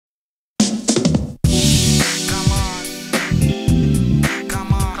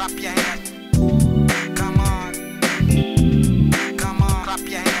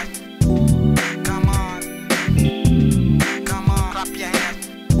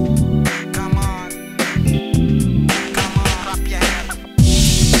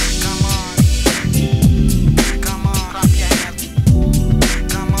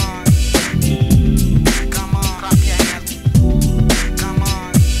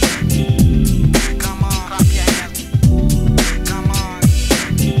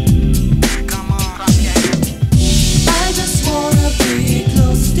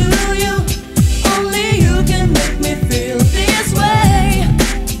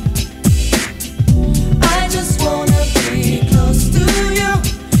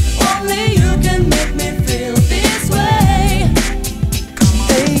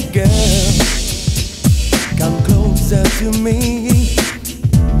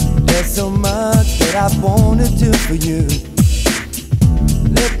so much that I wanna do for you.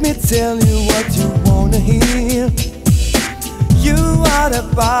 Let me tell you what you wanna hear. You are the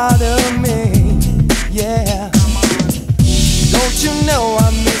part of me, yeah. Don't you know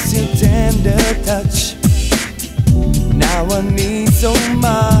I miss your tender touch? Now I need so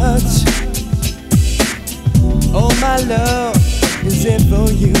much. Oh, my love is it for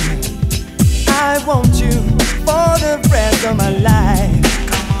you. I want you for the rest of my life.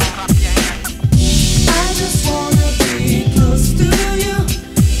 I just wanna be close to you.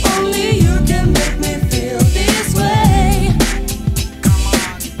 Only you can make me feel this way.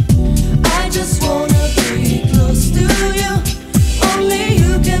 I just wanna be close to you. Only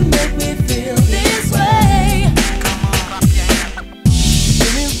you can make me feel this way.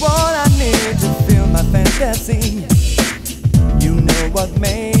 Give me what I need to feel my fantasy. You know what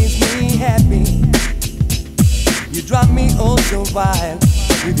makes me happy. You drive me oh so wild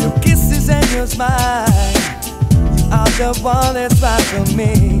with your kisses and your smile. You are the one that's right for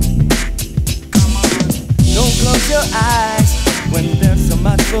me. Don't close your eyes when there's so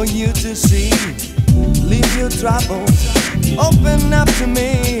much for you to see. Leave your troubles, open up to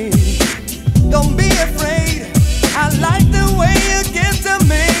me. Don't be afraid, I like the way you get to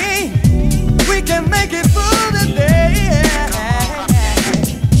me. We can make it through the day.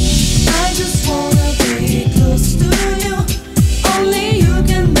 I just wanna be close to you. Only you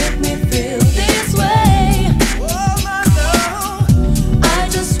can make me feel this way. Oh, my love. I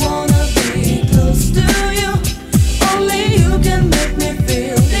just wanna be close to you. Only you can make me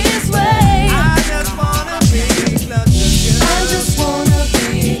feel this way. I just wanna be close to you. I just wanna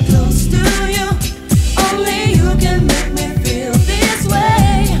be close to you. Only you can make me feel this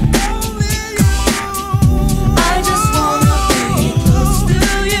way. Only you. I just wanna be close to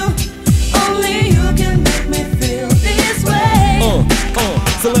you. Only you can make me feel this way.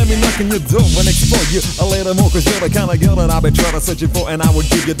 So let me knock on your door and explore you a little more, cause you're the kind of girl that I've been trying to search for, and I will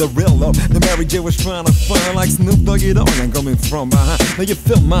give you the real love the Mary J was trying to find. Like Snoop Dogg, you know I'm coming from behind. Now you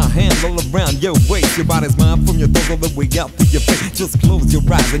feel my hand all around your waist. Your body's mine from your toes all the way out to your face. Just close your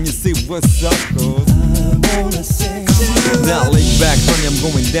eyes and you see what's up, cause I wanna say to you. now lay back, honey, I'm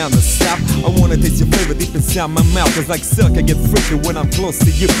going down the south. I wanna taste your flavor deep inside my mouth, cause like silk I get freaky when I'm close to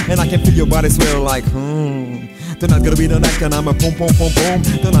you, and I can feel your body swell like Tonight's gonna be the night and I'm a boom boom boom boom.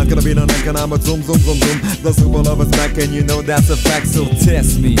 Tonight's gonna be the night and I'm a zoom zoom zoom zoom. The super lover's back and you know that's a fact, so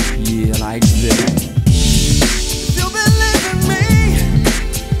test me, yeah, like that. You believe in me,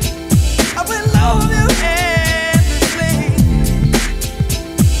 I will love you